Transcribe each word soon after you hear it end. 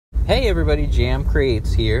Hey everybody, Jam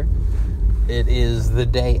Creates here. It is the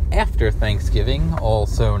day after Thanksgiving,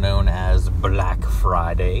 also known as Black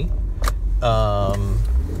Friday. I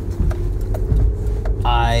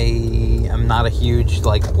am not a huge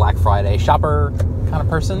Black Friday shopper kind of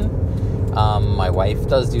person. My wife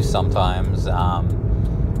does do sometimes. I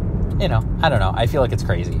don't know. I feel like it's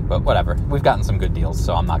crazy, but whatever. We've gotten some good deals,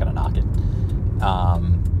 so I'm not going to knock it.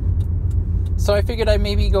 So I figured I'd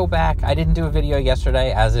maybe go back. I didn't do a video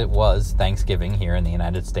yesterday as it was Thanksgiving here in the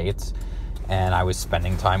United States, and I was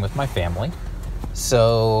spending time with my family.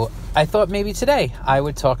 So I thought maybe today I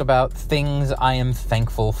would talk about things I am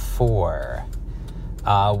thankful for.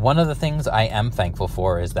 One of the things I am thankful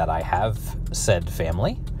for is that I have said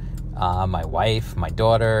family. My wife, my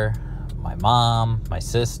daughter, my mom, my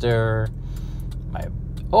sister,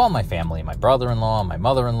 all my family, my brother-in-law, my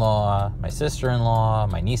mother-in-law, my sister-in-law,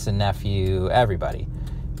 my niece and nephew, everybody.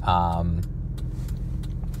 I'm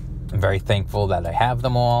very thankful that I have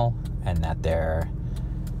them all and that they're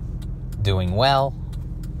doing well.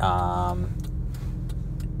 Now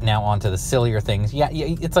on to the sillier things. Yeah,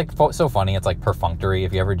 it's so funny. It's perfunctory.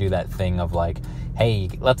 If you ever do that thing of hey,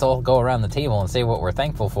 let's all go around the table and say what we're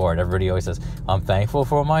thankful for. And everybody always says, I'm thankful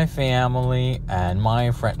for my family and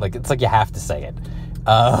my friend. It's you have to say it.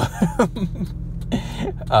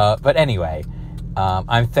 But anyway,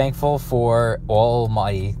 I'm thankful for all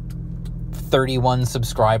my 31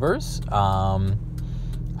 subscribers.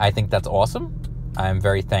 I think that's awesome. I'm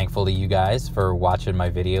very thankful to you guys for watching my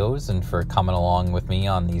videos and for coming along with me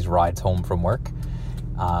on these rides home from work.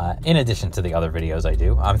 In addition to the other videos I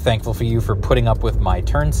do, I'm thankful for you for putting up with my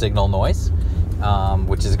turn signal noise,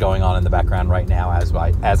 which is going on in the background right now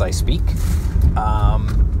as I speak.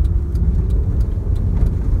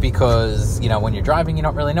 Because, when you're driving, you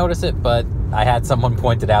don't really notice it, but I had someone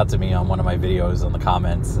point it out to me on one of my videos in the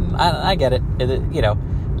comments, and I get it.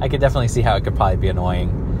 I could definitely see how it could probably be annoying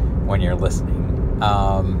when you're listening.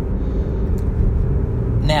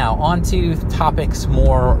 Now, on to topics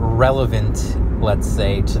more relevant, let's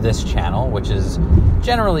say, to this channel, which is,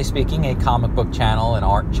 generally speaking, a comic book channel, an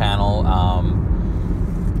art channel.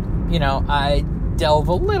 I delve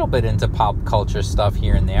a little bit into pop culture stuff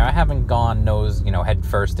here and there. I haven't gone head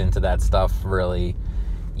first into that stuff really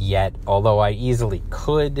yet, although I easily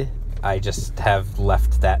could. I just have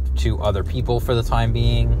left that to other people for the time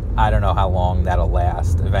being. I don't know how long that'll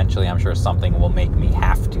last. Eventually, I'm sure something will make me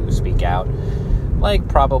have to speak out.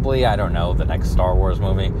 Probably, I don't know, the next Star Wars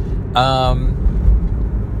movie.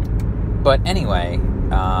 But anyway,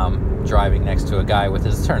 driving next to a guy with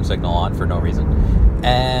his turn signal on for no reason.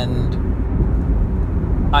 And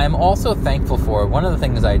I'm also thankful for, one of the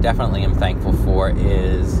things I definitely am thankful for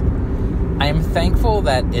is, I am thankful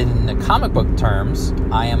that in comic book terms,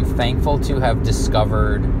 I am thankful to have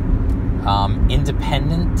discovered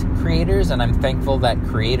independent creators, and I'm thankful that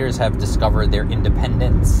creators have discovered their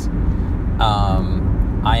independence.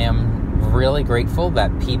 I am really grateful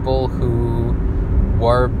that people who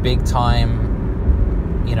were big time,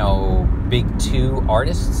 big two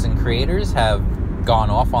artists and creators have gone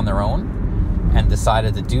off on their own and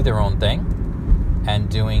decided to do their own thing and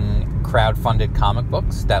doing crowd-funded comic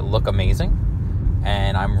books that look amazing.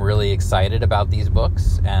 And I'm really excited about these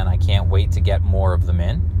books, and I can't wait to get more of them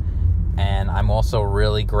in. And I'm also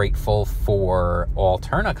really grateful for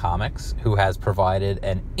Alterna Comics, who has provided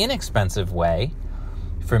an inexpensive way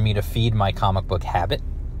for me to feed my comic book habit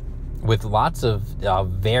with lots of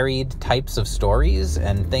varied types of stories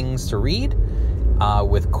and things to read.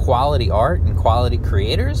 With quality art and quality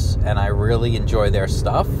creators, and I really enjoy their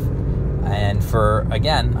stuff. And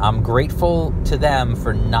I'm grateful to them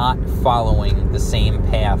for not following the same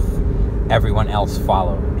path everyone else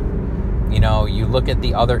followed. You look at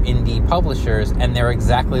the other indie publishers, and they're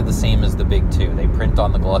exactly the same as the big two. They print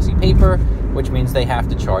on the glossy paper, which means they have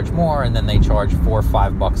to charge more, and then they charge $4 or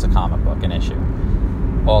 $5 a comic book an issue.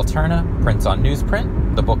 Alterna prints on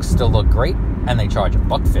newsprint, the books still look great, and they charge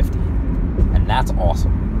 $1.50. And that's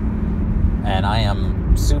awesome. And I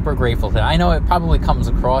am super grateful to that. I know it probably comes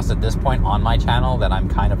across at this point on my channel that I'm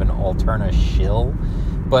kind of an Alterna shill,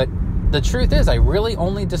 but the truth is I really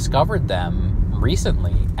only discovered them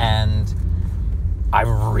recently, and I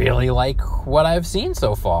really like what I've seen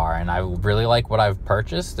so far, and I really like what I've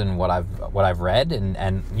purchased and what I've read,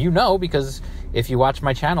 and because if you watch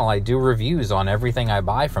my channel, I do reviews on everything I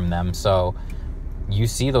buy from them, so you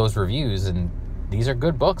see those reviews, and these are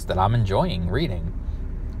good books that I'm enjoying reading.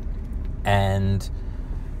 And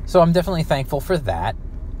so I'm definitely thankful for that.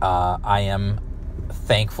 I am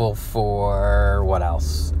thankful for, what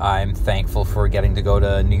else? I'm thankful for getting to go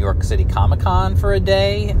to New York City Comic Con for a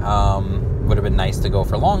day. Would have been nice to go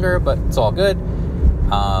for longer, but it's all good.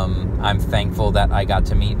 I'm thankful that I got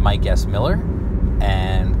to meet Mike S. Miller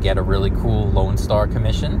and get a really cool Lone Star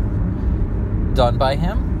commission done by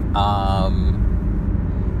him.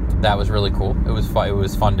 That was really cool. It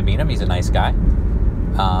was fun to meet him. He's a nice guy.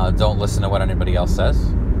 Don't listen to what anybody else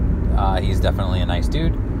says. He's definitely a nice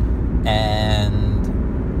dude.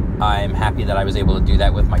 And I'm happy that I was able to do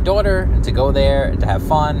that with my daughter, and to go there and to have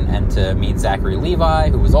fun and to meet Zachary Levi,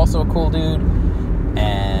 who was also a cool dude,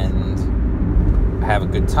 and have a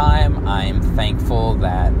good time. I'm thankful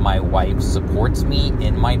that my wife supports me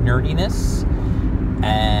in my nerdiness.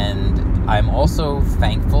 And I'm also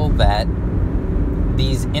thankful that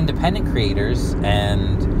these independent creators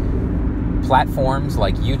and platforms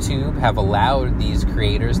like YouTube have allowed these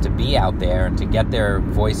creators to be out there and to get their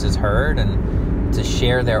voices heard and to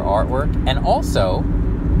share their artwork, and also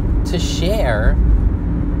to share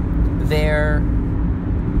their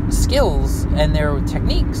skills and their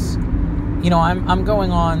techniques. You know, I'm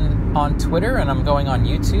going on Twitter and I'm going on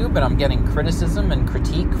YouTube and I'm getting criticism and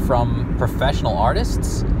critique from professional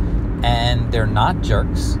artists, and they're not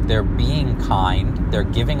jerks. They're being kind. They're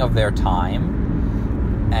giving of their time.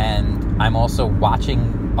 And I'm also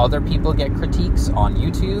watching other people get critiques on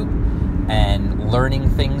YouTube and learning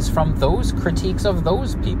things from those critiques of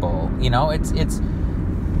those people. You know, it's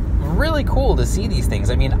really cool to see these things.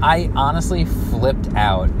 I mean, I honestly flipped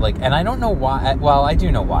out. And I don't know why. Well, I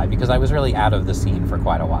do know why, because I was really out of the scene for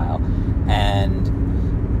quite a while. And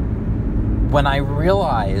when I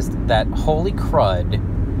realized that, holy crud,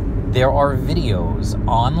 there are videos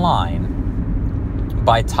online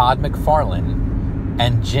by Todd McFarlane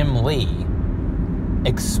and Jim Lee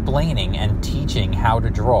explaining and teaching how to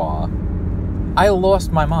draw, I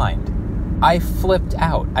lost my mind. I flipped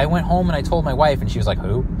out. I went home and I told my wife, and she was like,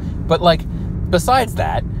 who? But, besides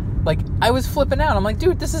that, I was flipping out. I'm like,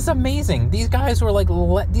 dude, this is amazing. These guys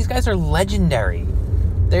were these guys are legendary.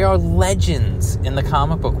 They are legends in the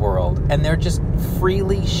comic book world, and they're just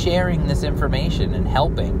freely sharing this information and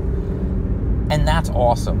helping. And that's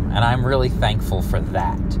awesome. And I'm really thankful for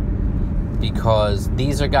that, because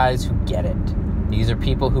these are guys who get it. These are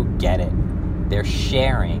people who get it. They're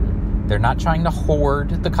sharing. They're not trying to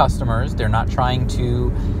hoard the customers. They're not trying to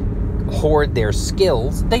hoard their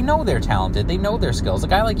skills. They know they're talented. They know their skills. A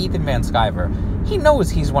guy like Ethan Van Sciver, he knows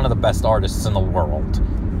he's one of the best artists in the world.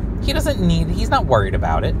 He's not worried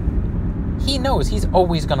about it. He knows he's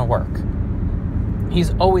always going to work.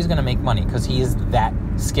 He's always going to make money because he is that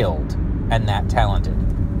skilled and that talented.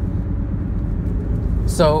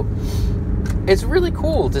 So it's really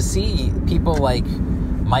cool to see people like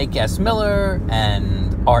Mike S. Miller and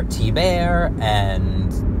Art T. Bear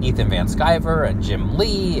and Ethan Van Sciver and Jim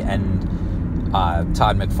Lee and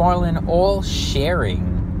Todd McFarlane all sharing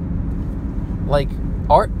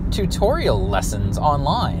art tutorial lessons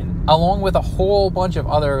online, along with a whole bunch of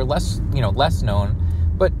other less known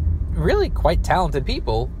but really quite talented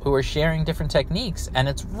people who are sharing different techniques. And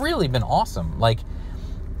it's really been awesome.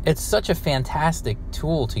 It's such a fantastic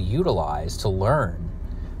tool to utilize, to learn,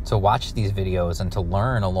 to watch these videos and to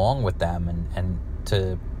learn along with them and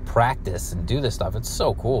to practice and do this stuff. It's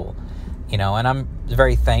so cool, and I'm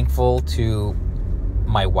very thankful to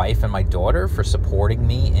my wife and my daughter for supporting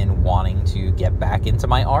me in wanting to get back into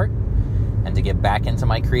my art and to get back into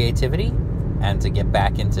my creativity and to get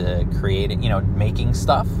back into creating, making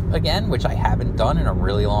stuff again, which I haven't done in a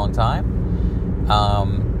really long time.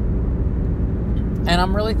 And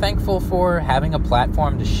I'm really thankful for having a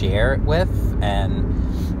platform to share it with,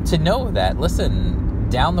 and to know that, listen,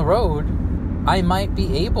 down the road, I might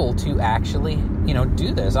be able to actually,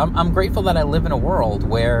 do this. I'm grateful that I live in a world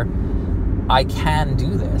where I can do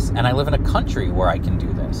this, and I live in a country where I can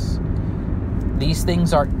do this. These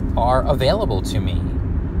things are available to me,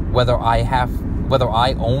 whether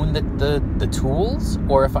I own the tools,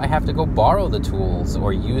 or if I have to go borrow the tools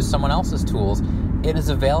or use someone else's tools. It is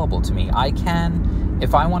available to me. I can,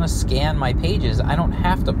 if I want to scan my pages, I don't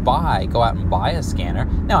have to go out and buy a scanner.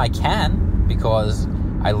 Now I can, because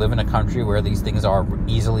I live in a country where these things are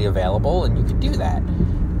easily available, and you could do that.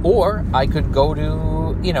 Or I could go to,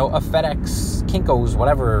 a FedEx, Kinko's,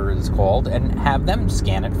 whatever it's called, and have them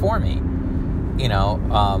scan it for me.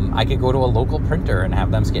 I could go to a local printer and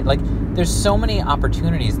have them scan. There's so many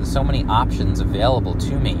opportunities and so many options available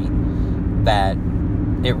to me that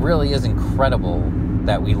it really is incredible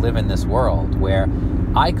that we live in this world where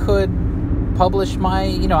I could publish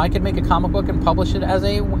I could make a comic book and publish it as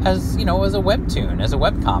a webtoon, as a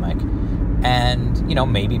webcomic. And,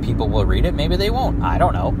 maybe people will read it, maybe they won't. I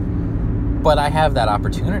don't know. But I have that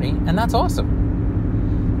opportunity, and that's awesome.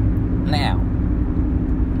 Now,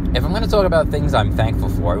 if I'm going to talk about things I'm thankful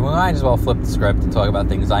for, we might as well flip the script and talk about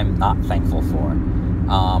things I'm not thankful for.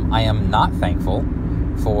 I am not thankful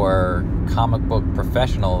for comic book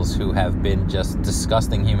professionals who have been just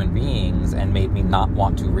disgusting human beings and made me not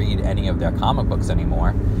want to read any of their comic books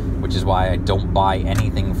anymore, which is why I don't buy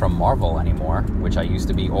anything from Marvel anymore, which I used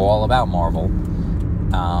to be all about Marvel.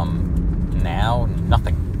 Now,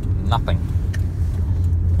 nothing.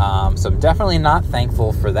 So I'm definitely not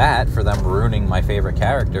thankful for that, for them ruining my favorite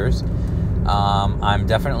characters. I'm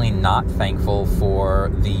definitely not thankful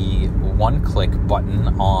for the one-click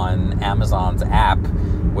button on Amazon's app,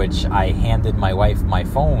 which I handed my wife my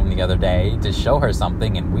phone the other day to show her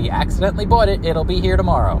something, and we accidentally bought it. It'll be here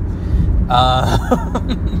tomorrow.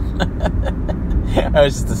 It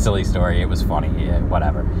was just a silly story. It was funny. Yeah,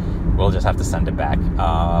 whatever. We'll just have to send it back.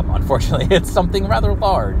 Unfortunately, it's something rather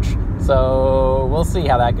large, so we'll see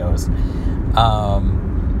how that goes.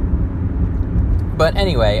 But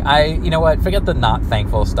anyway, you know what? Forget the not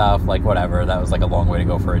thankful stuff. Like, whatever. That was like a long way to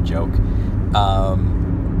go for a joke.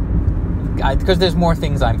 Because there's more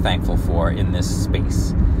things I'm thankful for in this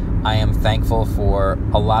space. I am thankful for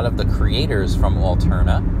a lot of the creators from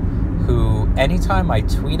Alterna, who, anytime I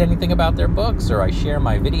tweet anything about their books or I share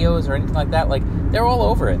my videos or anything like that, like, they're all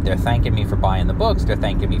over it. They're thanking me for buying the books. They're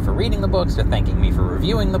thanking me for reading the books. They're thanking me for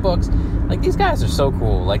reviewing the books. Like, these guys are so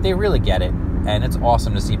cool. Like, they really get it. And it's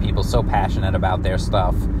awesome to see people so passionate about their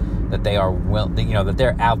stuff that they are that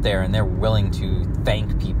they're out there and they're willing to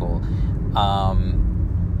thank people.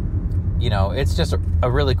 It's just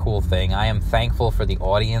a really cool thing. I am thankful for the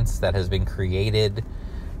audience that has been created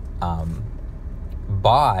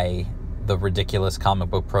by the ridiculous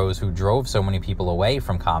comic book pros who drove so many people away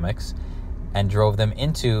from comics and drove them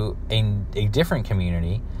into a different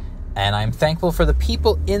community. And I'm thankful for the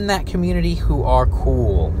people in that community who are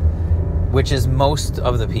cool, which is most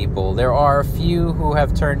of the people. There are a few who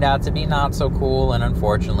have turned out to be not so cool, and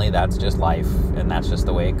unfortunately that's just life, and that's just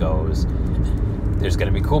the way it goes. There's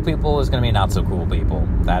going to be cool people, there's going to be not so cool people.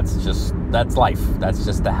 That's life. That's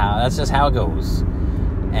just how it goes.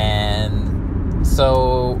 And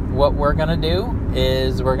so what we're going to do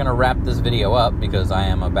is we're going to wrap this video up because I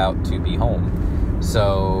am about to be home.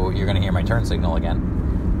 So you're going to hear my turn signal again.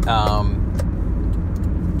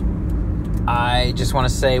 I just want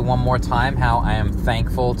to say one more time how I am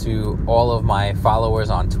thankful to all of my followers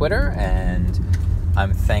on Twitter, and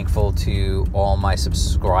I'm thankful to all my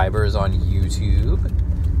subscribers on YouTube.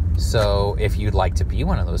 So if you'd like to be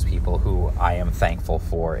one of those people who I am thankful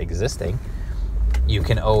for existing, you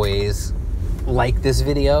can always like this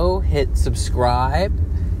video, hit subscribe,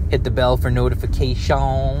 hit the bell for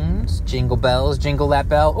notifications, jingle bells, jingle that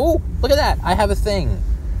bell. Oh, look at that. I have a thing.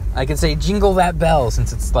 I can say jingle that bell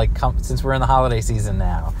since since we're in the holiday season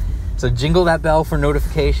now. So jingle that bell for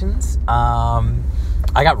notifications.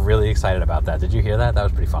 I got really excited about that. Did you hear that? That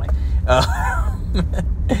was pretty funny.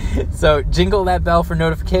 So jingle that bell for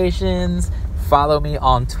notifications. Follow me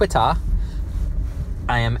on Twitter.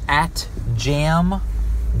 I am at jam,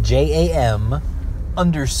 JAM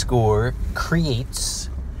 _creates,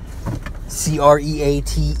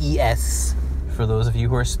 CREATES, for those of you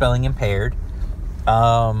who are spelling impaired.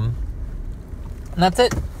 And that's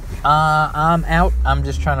it. I'm out. I'm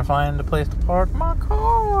just trying to find a place to park my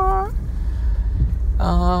car.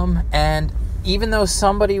 And even though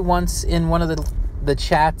somebody once in one of the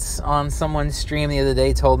chats on someone's stream the other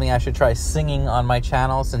day told me I should try singing on my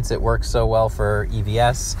channel since it works so well for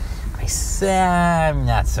EVS, I'm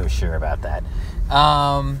not so sure about that.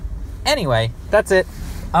 Anyway, that's it.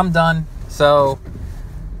 I'm done. So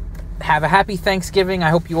have a happy Thanksgiving. I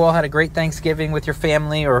hope you all had a great Thanksgiving with your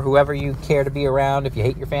family or whoever you care to be around. If you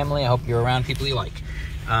hate your family, I hope you're around people you like.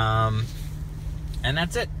 And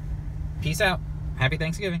that's it. Peace out. Happy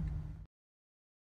Thanksgiving.